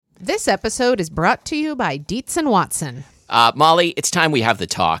This episode is brought to you by Dietz and Watson. Molly, it's time we have the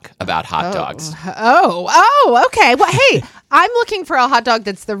talk about hot dogs. Oh, okay. Well, hey, I'm looking for a hot dog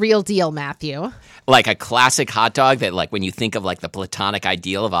that's the real deal, Matthew. Like a classic hot dog that, like, when you think of, like, the platonic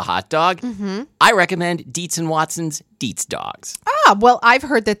ideal of a hot dog, I recommend Dietz and Watson's Dietz Dogs. Well, I've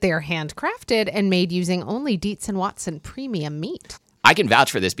heard that they're handcrafted and made using only Dietz and Watson premium meat. I can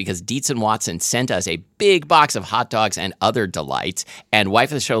vouch for this because Dietz and Watson sent us a big box of hot dogs and other delights. And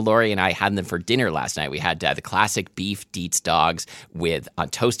wife of the show, Lori, and I had them for dinner last night. We had the classic beef Dietz dogs with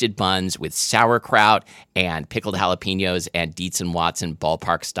toasted buns with sauerkraut and pickled jalapenos and Dietz and Watson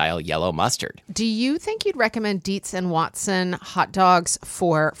ballpark-style yellow mustard. Do you think you'd recommend Dietz and Watson hot dogs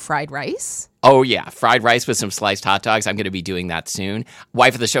for fried rice? Oh, yeah. Fried rice with some sliced hot dogs. I'm going to be doing that soon.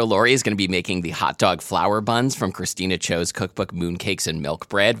 Wife of the show, Lori, is going to be making the hot dog flour buns from Christina Cho's cookbook, Mooncakes and Milk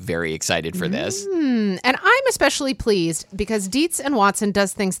Bread. Very excited for this. And I'm especially pleased because Dietz and Watson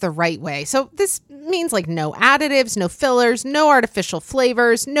does things the right way. So this means like no additives, no fillers, no artificial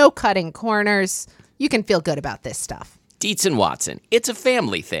flavors, no cutting corners. You can feel good about this stuff. Dietz and Watson. It's a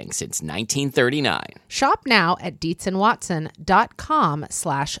family thing since 1939. Shop now at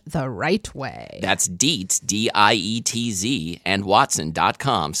dietzandwatson.com/the right way. That's Dietz, D-I-E-T-Z, and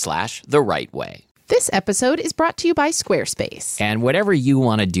Watson.com/the right way. This episode is brought to you by Squarespace. And whatever you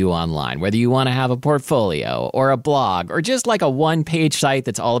want to do online, whether you want to have a portfolio or a blog or just like a one-page site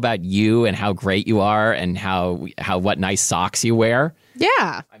that's all about you and how great you are and how what nice socks you wear.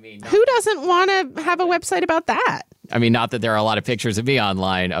 Yeah. Who doesn't want to have a website about that? I mean, not that there are a lot of pictures of me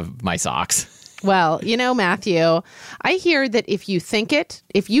online of my socks. Well, you know, Matthew, I hear that if you think it,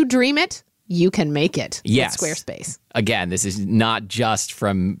 if you dream it, you can make it. Yes. With Squarespace. Again, this is not just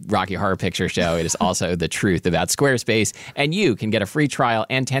from Rocky Horror Picture Show. It is also the truth about Squarespace. And you can get a free trial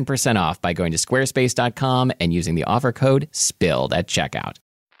and 10% off by going to squarespace.com and using the offer code SPILLED at checkout.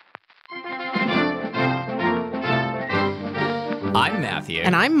 I'm Matthew.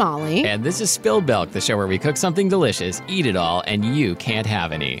 And I'm Molly. And this is Spilled Milk, the show where we cook something delicious, eat it all, and you can't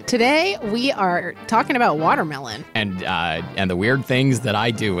have any. Today, we are talking about watermelon. And the weird things that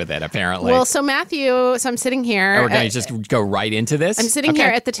I do with it, apparently. Well, so Matthew, so I'm sitting here. We're going to just go right into this? I'm sitting here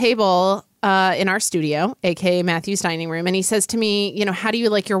at the table in our studio, a.k.a. Matthew's dining room, and he says to me, you know, how do you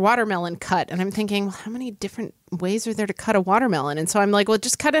like your watermelon cut? And I'm thinking, well, how many different ways are there to cut a watermelon? And so I'm like, well,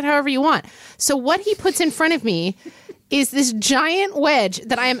 just cut it however you want. So what he puts in front of me is this giant wedge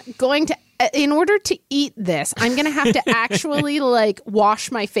that I'm going to, in order to eat this, I'm going to have to actually like wash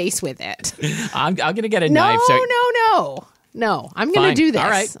my face with it. I'm going to get a knife. No. I'm going to do this. All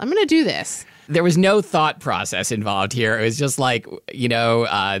right. I'm going to do this. There was no thought process involved here. It was just like, you know,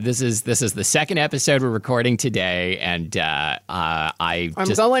 this is the second episode we're recording today, and I'm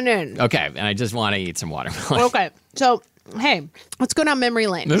going in. Okay, and I just want to eat some watermelon. Okay, so hey, let's go down memory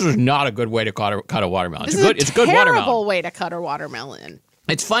lane. This is not a good way to cut a watermelon. It's a good watermelon. Terrible way to cut a watermelon.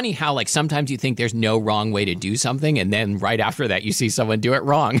 It's funny how like sometimes you think there's no wrong way to do something, and then right after that you see someone do it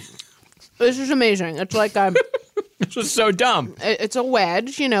wrong. This is amazing. It's like this was so dumb. It's a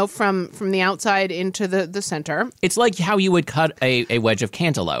wedge, you know, from the outside into the center. It's like how you would cut a wedge of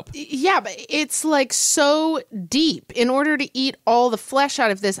cantaloupe. Yeah, but it's like so deep. In order to eat all the flesh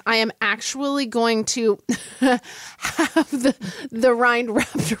out of this, I am actually going to have the rind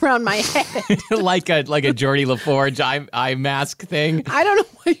wrapped around my head. like a Geordie LaForge eye mask thing. I don't know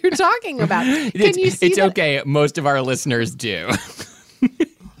what you're talking about. Can you see it's that? Okay. Most of our listeners do.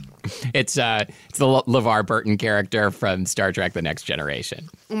 It's the LeVar Burton character from Star Trek: The Next Generation.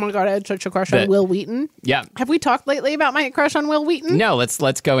 Oh my God, I had such a crush on Will Wheaton. Yeah. Have we talked lately about my crush on Will Wheaton? No,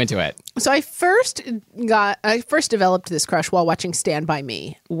 let's go into it. So I first developed this crush while watching Stand By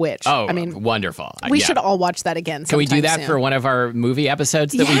Me, which wonderful. We should all watch that again. Can we do that soon. For one of our movie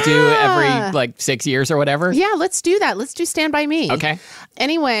episodes that we do every like 6 years or whatever? Yeah, let's do that. Let's do Stand By Me. Okay.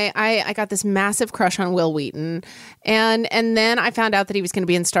 Anyway, I got this massive crush on Will Wheaton, and then I found out that he was going to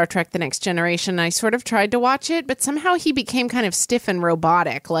be in Star Trek: The Next Generation. I sort of tried to watch it, but somehow he became kind of stiff and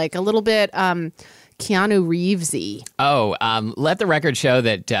robotic, like a little bit Keanu Reeves-y. Oh, let the record show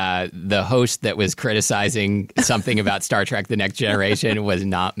that the host that was criticizing something about Star Trek: The Next Generation was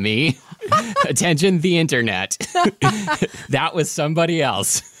not me. Attention, the internet. That was somebody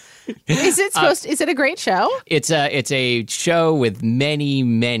else. Is it a great show? It's a show with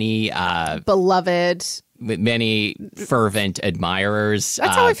many beloved, with many fervent admirers.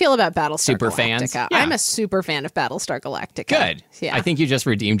 That's how I feel about Battlestar super Galactica. Fans. Yeah. I'm a super fan of Battlestar Galactica. Good. Yeah. I think you just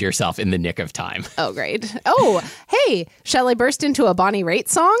redeemed yourself in the nick of time. Oh, great. Oh, hey, shall I burst into a Bonnie Raitt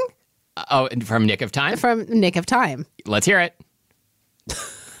song? From Nick of Time? From Nick of Time. Let's hear it.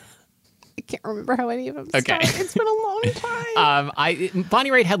 I can't remember how any of them Okay. start. It's been a long time.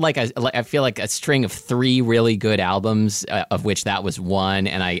 Bonnie Raitt had I feel like a string of 3 really good albums, of which that was one,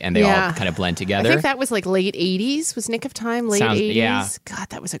 and they all kind of blend I together. think that was like late 80s. Was Nick of Time late Sounds- 80s? yeah. God,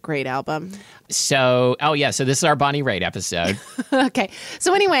 that was a great album. So this is our Bonnie Raitt episode. Okay.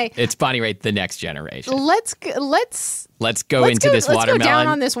 So anyway, It's Bonnie Raitt, The Next Generation. let's Let's go let's into this let's watermelon. go down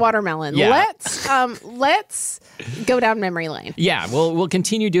on this watermelon. Yeah. Let's go down memory lane. Yeah, we'll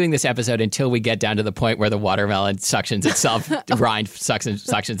continue doing this episode until we get down to the point where the watermelon suctions itself, rind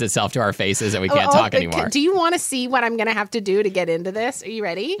suctions itself to our faces, and we can't talk anymore. Do you want to see what I'm going to have to do to get into this? Are you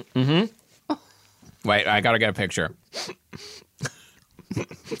ready? Wait, I gotta get a picture.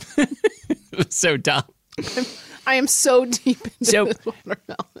 So dumb. I am so deep into So- this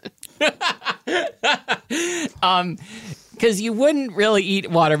watermelon. Because you wouldn't really eat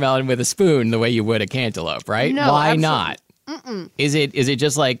watermelon with a spoon the way you would a cantaloupe, right? No, Why absolutely. not? Is it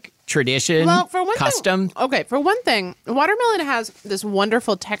just like tradition, Well, for one custom? thing, okay, for one thing, watermelon has this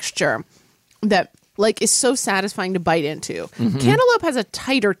wonderful texture that like is so satisfying to bite into. Cantaloupe has a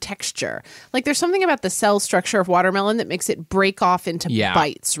tighter texture. Like there's something about the cell structure of watermelon that makes it break off into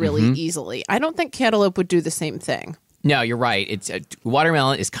bites really easily. I don't think cantaloupe would do the same thing. No, you're right. It's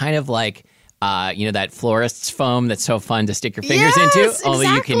watermelon is kind of like that florist's foam that's so fun to stick your fingers into. Yes, Only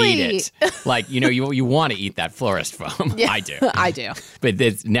you can eat exactly. it. Like you want to eat that florist foam. Yeah, I do. I do. But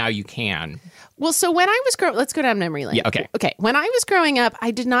now you can. Well, so when I was let's go down memory lane. Yeah, okay. Okay. When I was growing up,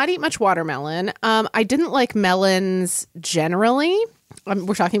 I did not eat much watermelon. I didn't like melons generally.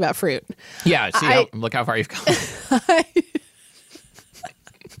 We're talking about fruit. Yeah. See, look how far you've come.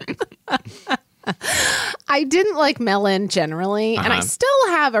 I didn't like melon generally, and I still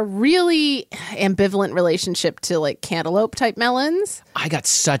have a really ambivalent relationship to like cantaloupe type melons. I got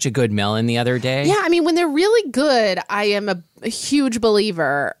such a good melon the other day. Yeah, I mean, when they're really good, I am a huge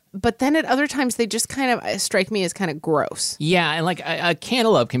believer. But then at other times, they just kind of strike me as kind of gross. Yeah, and like a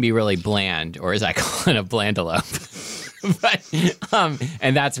cantaloupe can be really bland, or as I call it, a blantaloupe. But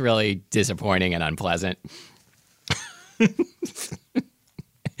and that's really disappointing and unpleasant.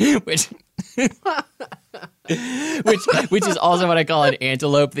 which is also what I call an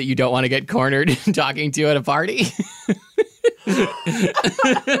antelope that you don't want to get cornered talking to at a party.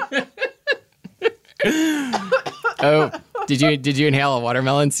 Oh, did you inhale a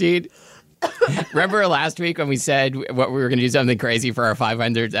watermelon seed? Remember last week when we said what we were going to do something crazy for our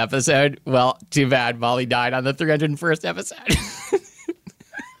 500th episode? Well, too bad Molly died on the 301st episode.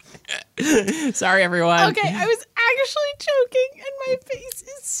 Sorry, everyone. Okay, I was actually choking, and my face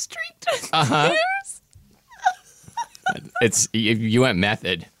is streaked with tears. You went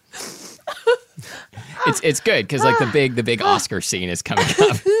method. It's good because like the big Oscar scene is coming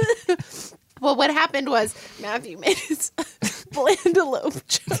up. Well, what happened was Matthew made his blantaloupe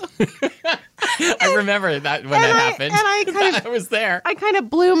joke. I remember that when that happened. And I was there. I kind of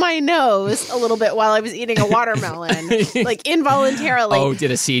blew my nose a little bit while I was eating a watermelon, like involuntarily. Oh, did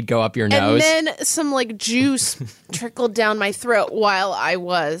a seed go up your nose? And then some like juice trickled down my throat while I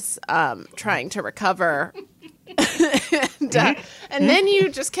was trying to recover. And then you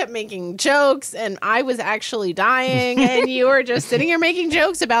just kept making jokes, and I was actually dying, and you were just sitting here making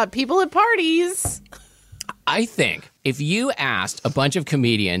jokes about people at parties. I think if you asked a bunch of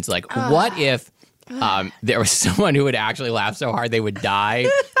comedians, like, what if there was someone who would actually laugh so hard they would die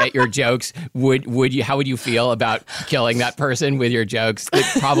at your jokes, would you? How would you feel about killing that person with your jokes?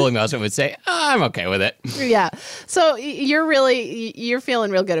 Probably most of them would say, I'm okay with it. Yeah. So you're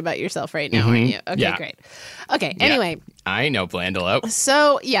feeling real good about yourself right now, aren't you? Okay, Yeah. great. Okay. Anyway. Yeah, I know Blandelope.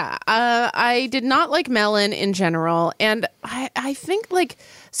 So yeah, I did not like melon in general, and I think like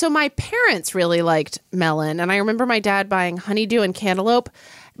so my parents really liked melon, and I remember my dad buying honeydew and cantaloupe,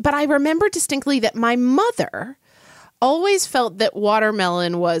 but I remember distinctly that my mother always felt that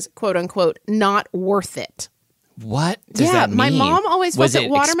watermelon was quote unquote not worth it. What does that mean? My mom always felt Was that it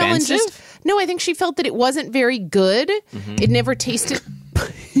watermelon expensive? no, I think she felt that it wasn't very good. It never tasted.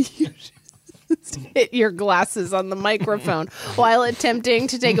 Hit your glasses on the microphone while attempting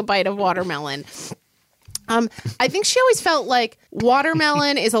to take a bite of watermelon. I think she always felt like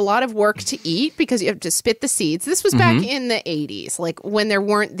watermelon is a lot of work to eat because you have to spit the seeds. This was back in the 80s, like when there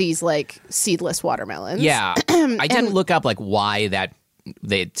weren't these like seedless watermelons. Yeah. I didn't look up like why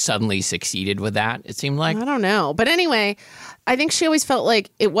they suddenly succeeded with that, it seemed like. I don't know. But anyway, I think she always felt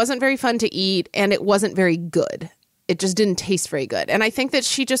like it wasn't very fun to eat and it wasn't very good. It just didn't taste very good. And I think that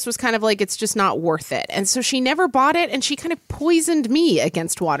she just was kind of like, it's just not worth it. And so she never bought it, and she kind of poisoned me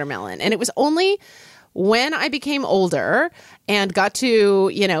against watermelon. And it was only when I became older and got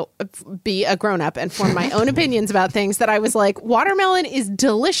to, be a grown up and form my own opinions about things, that I was like, watermelon is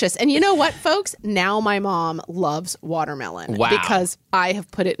delicious. And you know what, folks? Now my mom loves watermelon. Wow. Because I have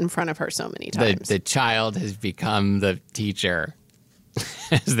put it in front of her so many times. The child has become the teacher,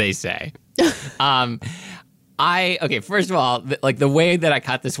 as they say. First of all, the way that I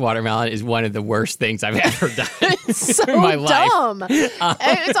cut this watermelon is one of the worst things I've ever done so in my life. Dumb.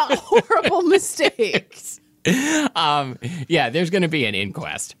 It's a horrible mistake. There's going to be an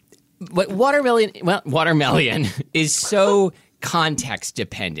inquest. But watermelon is so context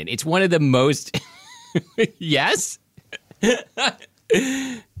dependent. It's one of the most. Yes?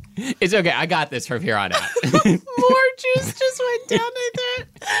 It's okay. I got this from here on out. More juice just went down my throat.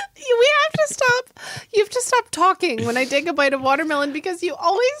 We have to stop. You have to stop talking when I take a bite of watermelon, because you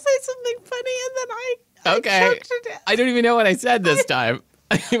always say something funny and then I choked to death. I don't even know what I said this time.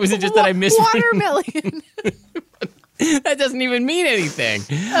 Was it just that I missed watermelon? That doesn't even mean anything.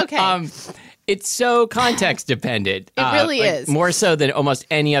 Okay. It's so context dependent. It really is. More so than almost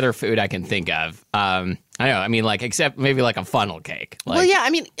any other food I can think of. I don't know. I mean, except maybe a funnel cake.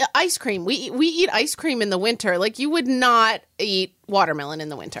 Ice cream. We eat ice cream in the winter. You would not eat watermelon in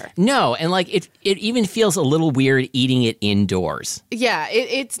the winter. No, and it even feels a little weird eating it indoors. Yeah,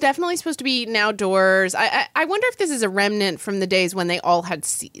 it's definitely supposed to be eaten outdoors. I wonder if this is a remnant from the days when they all had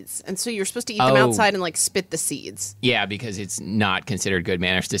seeds, and so you're supposed to eat them outside and spit the seeds. Yeah, because it's not considered good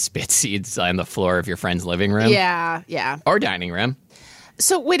manners to spit seeds on the floor of your friend's living room. Yeah. Or dining room.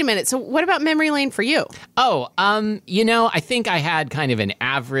 So wait a minute. So what about memory lane for you? I think I had kind of an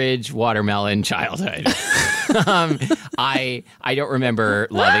average watermelon childhood. I don't remember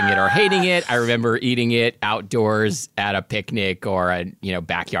loving it or hating it. I remember eating it outdoors at a picnic or a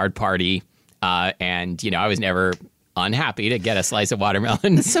backyard party. And I was never unhappy to get a slice of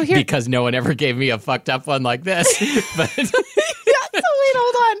watermelon because no one ever gave me a fucked up one like this. But wait,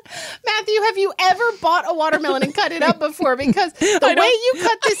 hold on. Matthew, have you ever bought a watermelon and cut it up before? Because the way you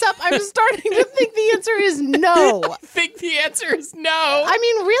cut this up, I'm starting to think the answer is no. I think the answer is no. I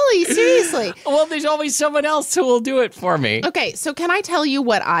mean, really, seriously. Well, there's always someone else who will do it for me. Okay, so can I tell you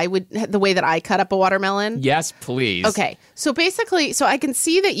the way that I cut up a watermelon? Yes, please. Okay, so basically, I can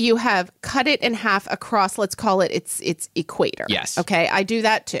see that you have cut it in half across, let's call it its equator. Yes. Okay, I do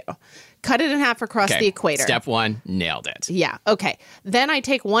that too. Cut it in half across the equator. Step one, nailed it. Yeah, okay. Then I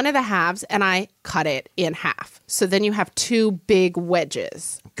take one of the halves and I cut it in half. So then you have two big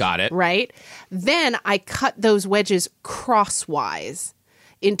wedges. Got it. Right? Then I cut those wedges crosswise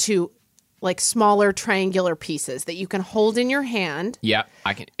into smaller triangular pieces that you can hold in your hand. Yeah,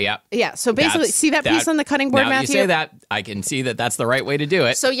 I can. Yeah. Yeah, so basically, see that piece on the cutting board, now Matthew? You say that, I can see that that's the right way to do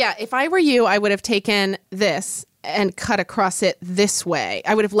it. So yeah, if I were you, I would have taken this and cut across it this way.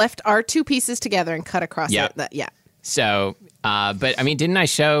 I would have left our two pieces together and cut across it. Yeah. So, but I mean, didn't I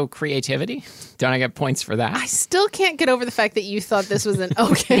show creativity? Don't I get points for that? I still can't get over the fact that you thought this was an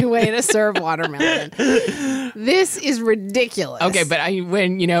okay way to serve watermelon. This is ridiculous. Okay, but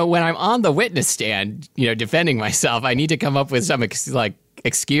when I'm on the witness stand, defending myself, I need to come up with some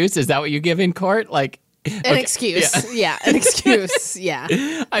excuse. Is that what you give in court? An excuse. Yeah, an excuse. Yeah.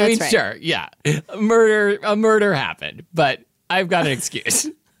 I mean, right. Sure. Yeah. A murder happened, but I've got an excuse.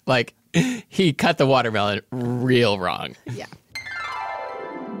 He cut the watermelon real wrong. Yeah.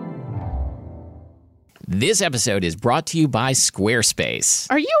 This episode is brought to you by Squarespace.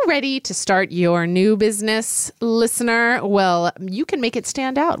 Are you ready to start your new business, listener? Well, you can make it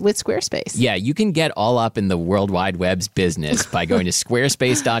stand out with Squarespace. Yeah, you can get all up in the World Wide Web's business by going to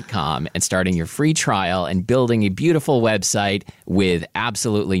squarespace.com and starting your free trial and building a beautiful website with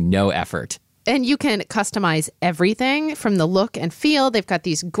absolutely no effort. And you can customize everything from the look and feel. They've got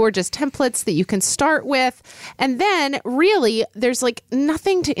these gorgeous templates that you can start with. And then really, there's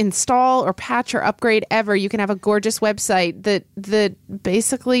nothing to install or patch or upgrade ever. You can have a gorgeous website that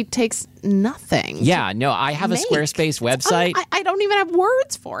basically takes nothing. Yeah, no, I have a Squarespace website. I don't even have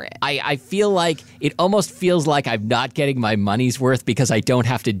words for it. I feel it almost feels like I'm not getting my money's worth because I don't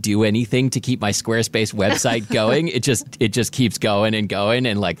have to do anything to keep my Squarespace website going. It just keeps going and going,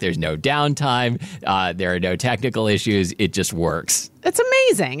 and there's no downtime. There are no technical issues. It just works. It's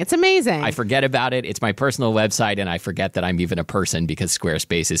amazing. It's amazing. I forget about it. It's my personal website, and I forget that I'm even a person because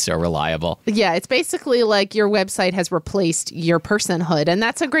Squarespace is so reliable. Yeah, it's basically your website has replaced your personhood, and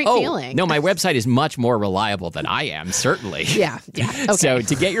that's a great feeling. No, my website is much more reliable than I am, certainly. Yeah. Okay. So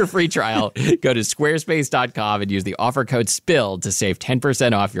to get your free trial, go to squarespace.com and use the offer code SPILLED to save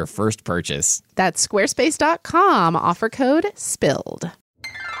 10% off your first purchase. That's squarespace.com, offer code SPILLED.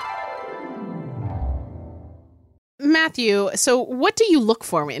 Matthew, so what do you look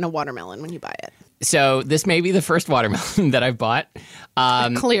for in a watermelon when you buy it? So this may be the first watermelon that I've bought.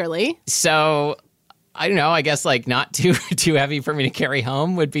 Clearly. So I don't know. I guess like not too heavy for me to carry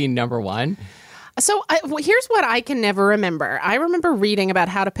home would be number one. So here's what I can never remember. I remember reading about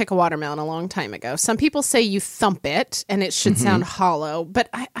how to pick a watermelon a long time ago. Some people say you thump it and it should sound hollow, but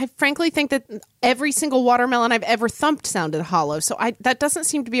I frankly think that every single watermelon I've ever thumped sounded hollow. So that doesn't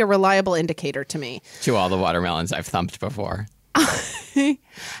seem to be a reliable indicator to me. To all the watermelons I've thumped before. I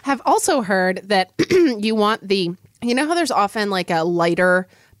have also heard that you want you know how there's often like a lighter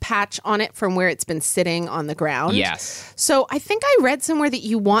patch on it from where it's been sitting on the ground? Yes. So I think I read somewhere that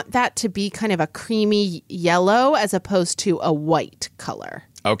you want that to be kind of a creamy yellow as opposed to a white color.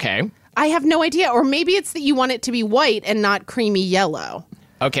 Okay. I have no idea. Or maybe it's that you want it to be white and not creamy yellow.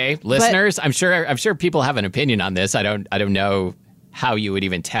 Okay, listeners, I'm sure people have an opinion on this. I don't know how you would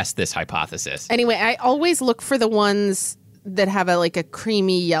even test this hypothesis. Anyway, I always look for the ones that have a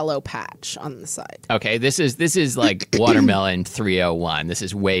creamy yellow patch on the side. Okay, this is like watermelon 301. This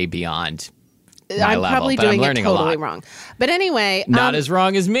is way beyond my I'm level, probably but I'm doing it learning a totally lot. wrong. But anyway, Not as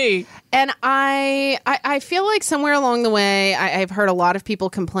wrong as me. and I feel like somewhere along the way, I've heard a lot of people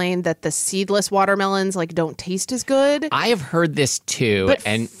complain that the seedless watermelons don't taste as good. I have heard this too, But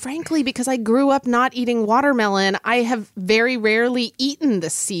and frankly, because I grew up not eating watermelon, I have very rarely eaten the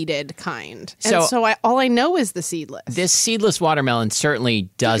seeded kind. And so all I know is the seedless. this seedless watermelon certainly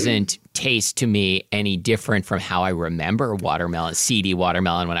doesn't taste to me any different from how I remember seedy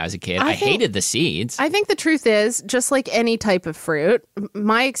watermelon when I was a kid. I hated the seeds. I think the truth is, just like any type of fruit,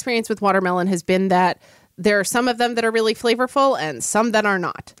 my experience with watermelon has been that there are some of them that are really flavorful and some that are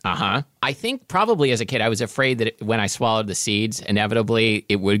not. I think probably as a kid, I was afraid that when I swallowed the seeds, inevitably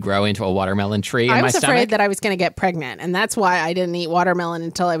it would grow into a watermelon tree in my I was stomach. afraid that I was going to get pregnant, and that's why I didn't eat watermelon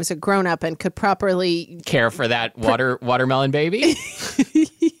until I was a grown-up and could properly care for that watermelon baby.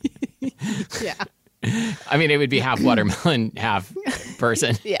 Yeah. I mean, it would be half watermelon, half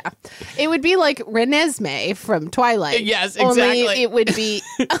person. Yeah. It would be like Renesmee from Twilight. Yes, exactly. Only it would be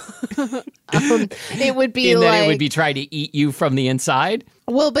it would be And like then it would be trying to eat you from the inside.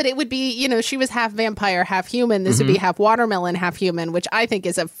 Well, but it would be, she was half vampire, half human. This would be half watermelon, half human, which I think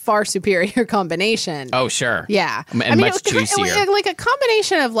is a far superior combination. Oh, sure. Yeah. And much juicier. Like a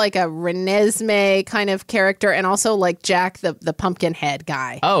combination of like a Renesmee kind of character and also like Jack the pumpkin head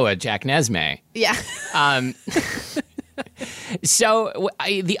guy. Oh, a Jack Nesmee. Yeah. So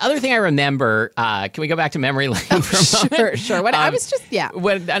the other thing I remember, can we go back to memory lane for a moment? Sure. I was just,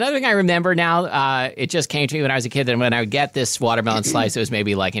 Another thing I remember now, it just came to me when I was a kid that when I would get this watermelon slice, it was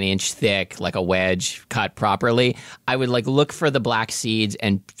maybe like an inch thick, like a wedge cut properly. I would look for the black seeds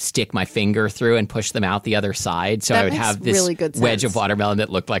and stick my finger through and push them out the other side. So That I would makes have this really good wedge sense. of watermelon that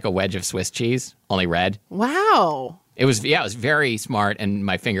looked like a wedge of Swiss cheese, only red. Wow. It was very smart, and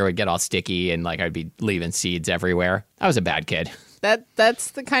my finger would get all sticky, and I'd be leaving seeds everywhere. I was a bad kid.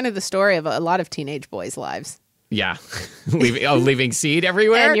 That's the kind of the story of a lot of teenage boys' lives. Yeah, leaving seed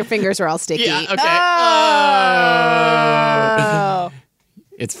everywhere, And your fingers are all sticky. Yeah, okay. Oh.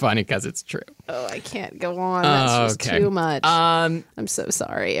 It's funny because it's true. Oh, I can't go on. That's just too much. I'm so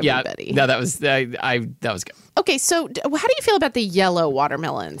sorry, everybody. Yeah, no, that was that was good. Okay, so how do you feel about the yellow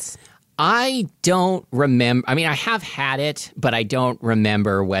watermelons? I don't remember. I mean, I have had it, but I don't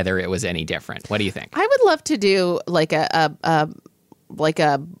remember whether it was any different. What do you think? I would love to do like a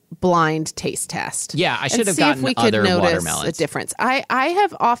blind taste test. Yeah, I should have see if gotten we could other notice watermelons. a difference. I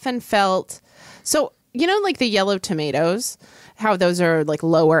have often felt so. Like the yellow tomatoes, how those are like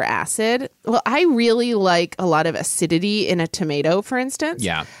lower acid. Well, I really like a lot of acidity in a tomato, for instance.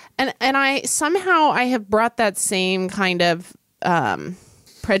 Yeah. And I have brought that same kind of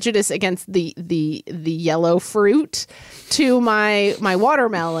prejudice against the yellow fruit to my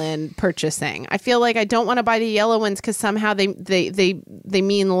watermelon purchasing. I feel like I don't want to buy the yellow ones because somehow they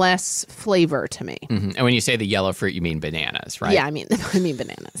mean less flavor to me. Mm-hmm. And when you say the yellow fruit, you mean bananas, right? Yeah, I mean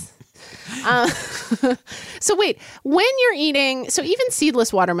bananas. So wait, when you're eating, so even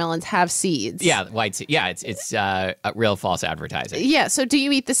seedless watermelons have seeds. Yeah, white seed. Yeah, it's a real false advertising. Yeah. So do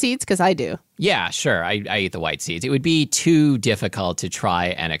you eat the seeds? Because I do. Yeah, sure. I eat the white seeds. It would be too difficult to try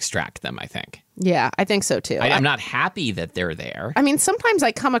and extract them, I think. Yeah, I think so too. I'm not happy that they're there. I mean, sometimes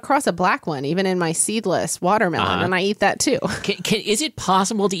I come across a black one, even in my seedless watermelon, and I eat that too. Is it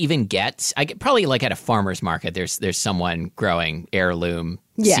possible to even get? Probably at a farmer's market. There's someone growing heirloom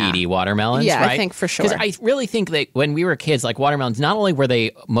seedy watermelons. Yeah, right? I think for sure. Because I really think that when we were kids, watermelons, not only were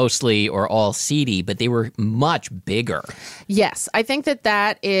they mostly or all seedy, but they were much bigger. Yes, I think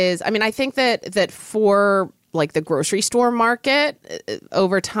that is. I mean, I think that for the grocery store market,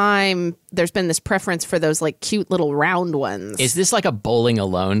 over time, there's been this preference for those like cute little round ones. Is this like a bowling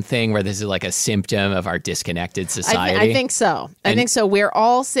alone thing where this is like a symptom of our disconnected society? I think so. I think so. We're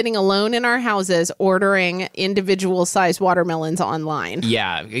all sitting alone in our houses ordering individual sized watermelons online.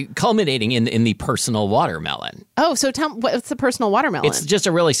 Yeah, culminating in the personal watermelon. Oh, so tell me, what's the personal watermelon? It's just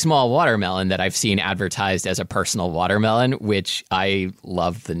a really small watermelon that I've seen advertised as a personal watermelon, which I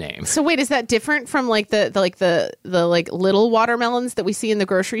love the name. So wait, is that different from like the little watermelons that we see in the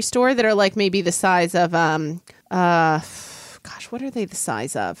grocery store that are like maybe the size of what are they the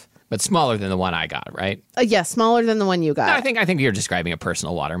size of? But smaller than the one I got, right? Yeah, smaller than the one you got. No, I think you're describing a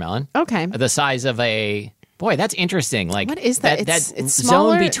personal watermelon. Okay. The size of a... Boy, that's interesting. Like, what is that? It's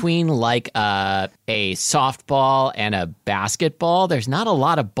smaller? Zone between like a softball and a basketball. There's not a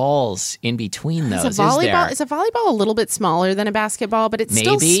lot of balls in between those, is a volleyball, is Is a volleyball a little bit smaller than a basketball? But it's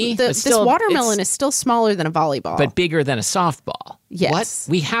Maybe, this watermelon is still smaller than a volleyball. But bigger than a softball. Yes. What?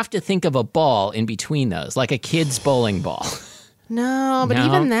 We have to think of a ball in between those, like a kid's bowling ball. No, but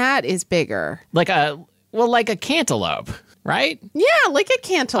even that is bigger. Like a cantaloupe. Right? Yeah, like a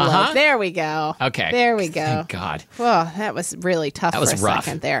cantaloupe. Uh-huh. There we go. Okay. There we go. Thank God. Oh, that was really tough for a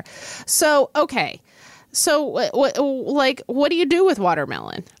second there. So, okay. So, what do you do with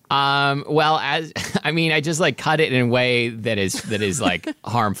watermelon? Well, I just like cut it in a way that is like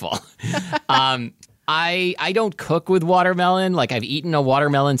harmful. I don't cook with watermelon. Like I've eaten a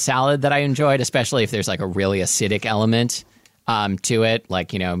watermelon salad that I enjoyed, especially if there's like a really acidic element to it,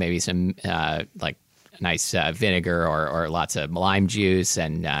 like maybe some like nice vinegar or lots of lime juice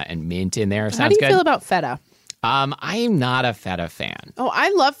and mint in there. Sounds How do you good. feel about feta? I'm not a feta fan. Oh,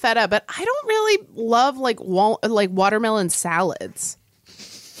 I love feta, but I don't really love like watermelon salads.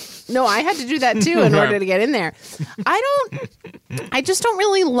 No, I had to do that too in order to get in there. I just don't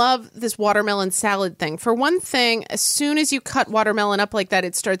really love this watermelon salad thing. For one thing, as soon as you cut watermelon up like that,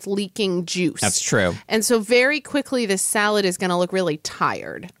 it starts leaking juice. That's true. And so very quickly, this salad is going to look really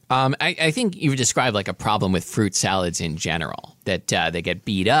tired. I think you've described like a problem with fruit salads in general, that they get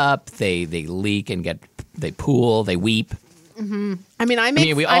beat up, they leak and they pool, they weep. Mm-hmm.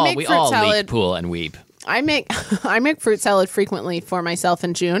 We all salad. leak, pool, and weep. I make fruit salad frequently for myself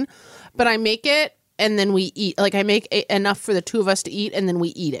and June, but I make it and then we eat. Like I make enough for the two of us to eat and then we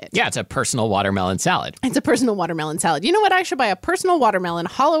eat it. Yeah, it's a personal watermelon salad. It's a personal watermelon salad. You know what? I should buy a personal watermelon,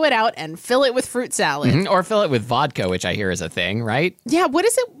 hollow it out, and fill it with fruit salad. Mm-hmm. Or fill it with vodka, which I hear is a thing, right? Yeah, what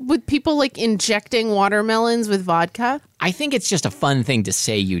is it with people like injecting watermelons with vodka? I think it's just a fun thing to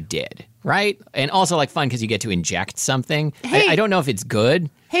say you did, right? And also like fun because you get to inject something. Hey. I don't know if it's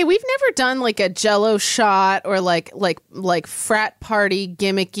good. Hey, we've never done like a Jell-O shot or like frat party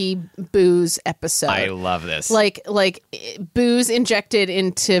gimmicky booze episode. I love this. Like booze injected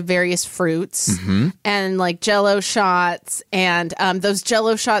into various fruits and like Jell-O shots and those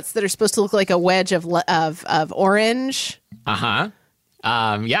Jell-O shots that are supposed to look like a wedge of orange. Yeah,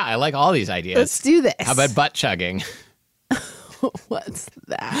 I like all these ideas. Let's do this. How about butt chugging? What's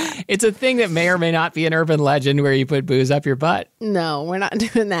that? It's a thing that may or may not be an urban legend where you put booze up your butt. No, we're not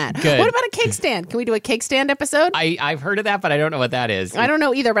doing that. Good. What about a cake stand? Can we do a cake stand episode? I've heard of that, but I don't know what that is. I don't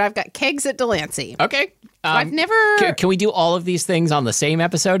know either, but I've got kegs at Delancey. Okay. I've never... Can we do all of these things on the same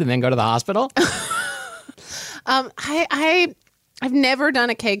episode and then go to the hospital? I've never done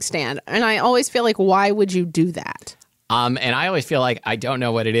a keg stand, and I always feel like, why would you do that? And I always feel like I don't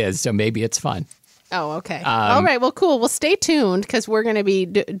know what it is, so maybe it's fun. Oh, okay. All right. Well, cool. Well, stay tuned because we're going to be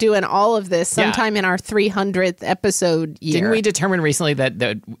doing all of this sometime in our 300th episode year. Didn't we determine recently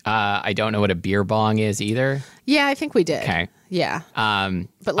that I don't know what a beer bong is either? Yeah, I think we did. Okay. Yeah.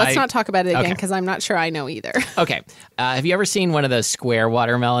 But let's not talk about it again because I'm not sure I know either. Okay. Have you ever seen one of those square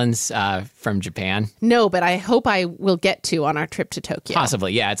watermelons from Japan? No, but I hope I will get to on our trip to Tokyo.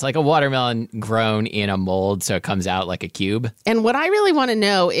 Possibly, yeah. It's like a watermelon grown in a mold, so it comes out like a cube. And what I really want to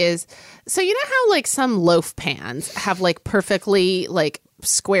know is, so you know how like some loaf pans have like perfectly like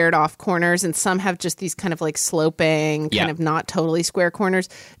squared off corners and some have just these kind of like sloping kind of not totally square corners.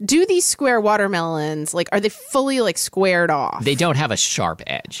 Do these square watermelons, like, are they fully like squared off? They don't have a sharp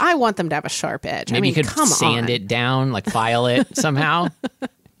edge. I want them to have a sharp edge. Maybe you could come sand on. it down, like file it somehow.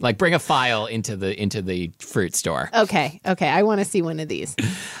 Like bring a file into the fruit store. Okay. I want to see one of these.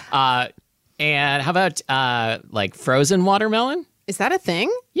 And how about like frozen watermelon? Is that a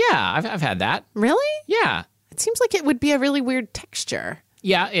thing? Yeah, I've had that. Really? Yeah. It seems like it would be a really weird texture.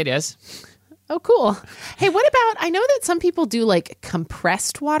 Yeah, it is. Oh, cool. Hey, what about, I know that some people do like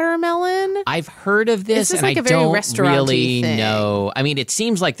compressed watermelon. I've heard of this, This is and like I a very don't restaurant-y really thing. know. I mean, it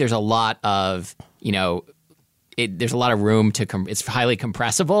seems like there's a lot of, there's a lot of room to, it's highly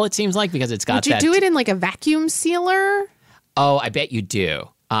compressible, it seems like, because it's got Would you that. do it in like a vacuum sealer? Oh, I bet you do.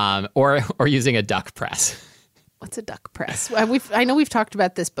 or using a duck press. What's a duck press? I know we've talked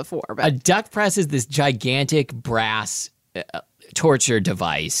about this before, but A duck press is this gigantic brass torture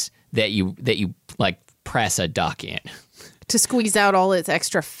device that you like press a duck in to squeeze out all its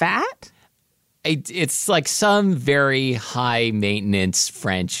extra fat. It's like some very high maintenance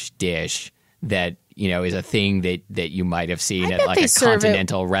French dish that is a thing that you might have seen at like a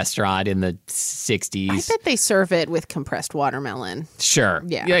continental restaurant in the 60s. I bet they serve it with compressed watermelon. Sure.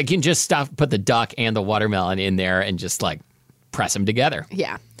 Yeah. You can just put the duck and the watermelon in there and just like press them together.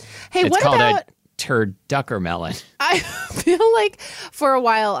 Yeah. Hey, It's what called about a turduckermelon. I feel like for a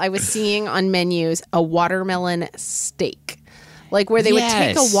while I was seeing on menus a watermelon steak. Like where they would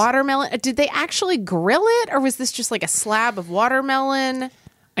take a watermelon. Did they actually grill it, or was this just like a slab of watermelon?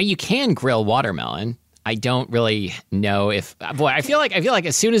 You can grill watermelon. I don't really know if I feel like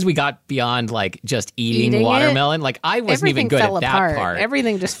as soon as we got beyond like just eating watermelon, like I wasn't even good at that part.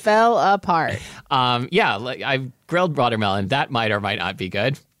 Everything just fell apart. Yeah, like I've grilled watermelon. That might or might not be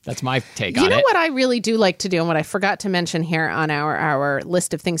good. That's my take on it. You know what I really do like to do, and what I forgot to mention here on our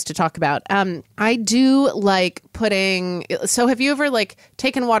list of things to talk about? I do like putting... So have you ever like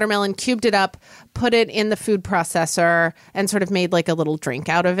taken watermelon, cubed it up, put it in the food processor, and sort of made like a little drink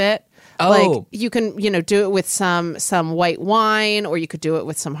out of it? Oh. Like you can, do it with some white wine, or you could do it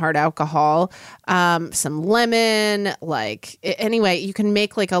with some hard alcohol, some lemon, anyway, you can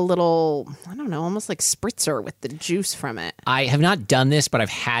make like a little, I don't know, almost like spritzer with the juice from it. I have not done this, but I've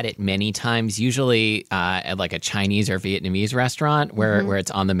had it many times, usually at like a Chinese or Vietnamese restaurant where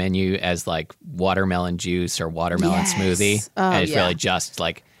it's on the menu as like watermelon juice or watermelon smoothie. And it's really just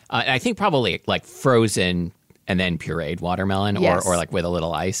like, I think probably like frozen and then pureed watermelon or like with a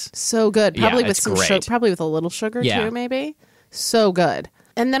little ice. So good. Probably with some sugar, probably with a little sugar too, maybe. So good.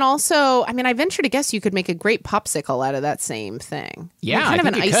 And then also, I mean, I venture to guess you could make a great popsicle out of that same thing. Yeah, kind of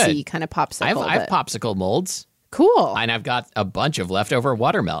an icy could. kind of popsicle. I have popsicle molds. Cool. And I've got a bunch of leftover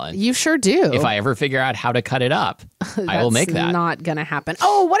watermelon. You sure do. If I ever figure out how to cut it up, I will make that. That's not going to happen.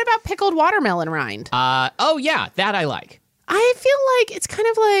 Oh, what about pickled watermelon rind? Oh, yeah, that I like. I feel like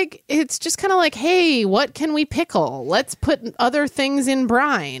it's just kind of like, hey, what can we pickle? Let's put other things in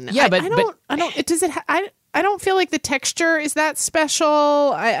brine. Yeah, I don't feel like the texture is that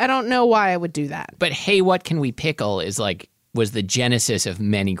special. I don't know why I would do that. But hey, what can we pickle was the genesis of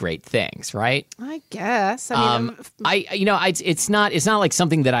many great things, right? I guess. I mean, it's not like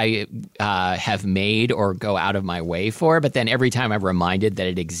something that I have made or go out of my way for. But then every time I'm reminded that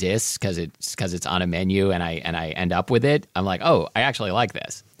it exists because it's on a menu and I end up with it, I'm like, oh, I actually like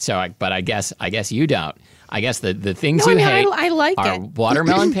this. So, but I guess you don't. I guess the things hate I like are it.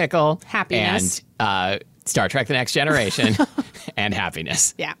 Watermelon pickle, happiness, and Star Trek: The Next Generation, and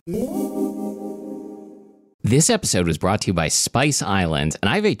happiness. Yeah. This episode was brought to you by Spice Islands, and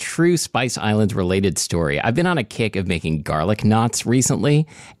I have a true Spice Islands related story. I've been on a kick of making garlic knots recently,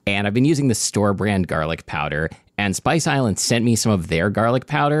 and I've been using the store brand garlic powder, and Spice Islands sent me some of their garlic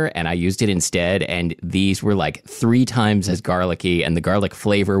powder, and I used it instead, and these were like 3 times as garlicky, and the garlic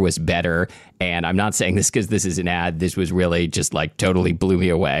flavor was better, and I'm not saying this because this is an ad. This was really just like totally blew me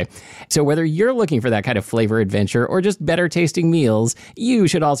away. So whether you're looking for that kind of flavor adventure or just better tasting meals, you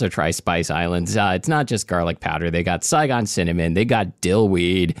should also try Spice Islands. It's not just garlic powder. They got Saigon cinnamon, they got dill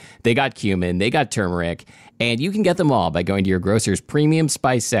weed, they got cumin, they got turmeric, and you can get them all by going to your grocer's premium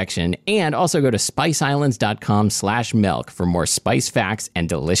spice section and also go to spiceislands.com/milk for more spice facts and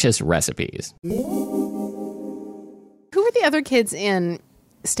delicious recipes. Who are the other kids in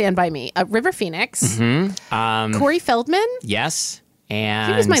Stand By Me? River Phoenix. Corey Feldman? Yes.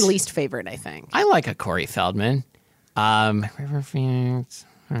 And he was my least favorite, I think. I like a Corey Feldman. River Phoenix,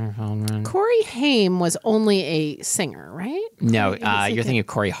 Corey Feldman. Corey Haim was only a singer, right? No, you're thinking of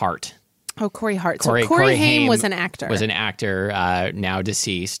Corey Hart. Oh, Corey Hart. Corey Haim was an actor. Was an actor, now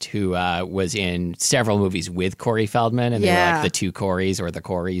deceased, who was in several movies with Corey Feldman, and they were like the Two Coreys or the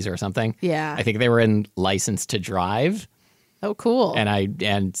Coreys or something. Yeah. I think they were in License to Drive. Oh, cool.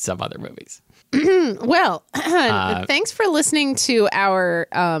 And some other movies. Well, thanks for listening to our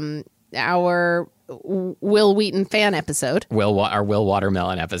Will Wheaton fan episode. Our Will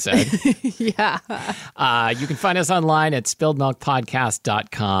Watermelon episode. Yeah. You can find us online at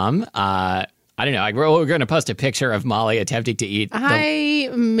spilledmilkpodcast.com. I don't know. We're going to post a picture of Molly attempting to eat.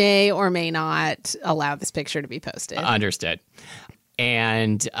 I may or may not allow this picture to be posted. Understood.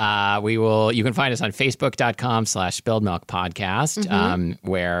 And you can find us on Facebook.com/SpilledMilkPodcast,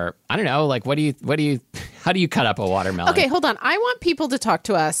 where, I don't know, like, how do you cut up a watermelon? Okay, hold on. I want people to talk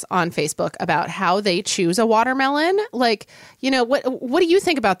to us on Facebook about how they choose a watermelon. Like, what do you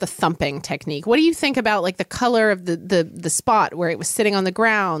think about the thumping technique? What do you think about, like, the color of the spot where it was sitting on the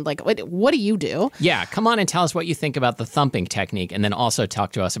ground? Like, what do you do? Yeah, come on and tell us what you think about the thumping technique, and then also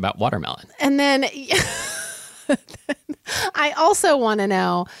talk to us about watermelon. And then I also want to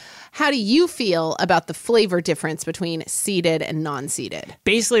know, how do you feel about the flavor difference between seeded and non-seeded?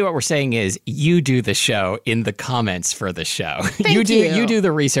 Basically, what we're saying is you do the show in the comments for the show. Thank you. You do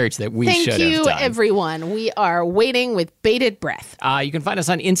the research that we should have done. Thank you, everyone. We are waiting with bated breath. You can find us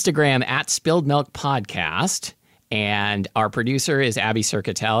on Instagram at Spilled Milk Podcast. And our producer is Abby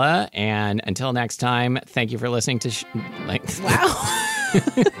Circatella. And until next time, thank you for listening to... Wow.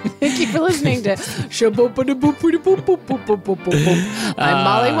 Thank you for listening to... I'm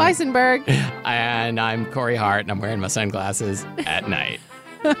Molly Weisenberg. And I'm Corey Hart, and I'm wearing my sunglasses at night.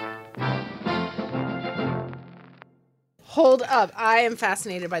 Hold up. I am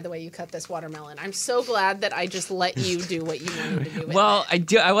fascinated by the way you cut this watermelon. I'm so glad that I just let you do what you wanted to do with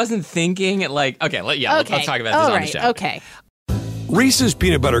it. I wasn't thinking it like... Okay, let's talk about this on the show. Okay. Reese's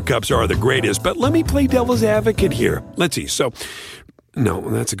Peanut Butter Cups are the greatest, but let me play devil's advocate here. Let's see. So, no,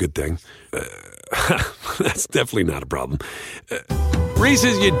 that's a good thing. That's definitely not a problem.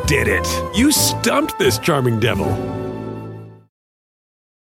 Reese's, you did it. You stumped this charming devil.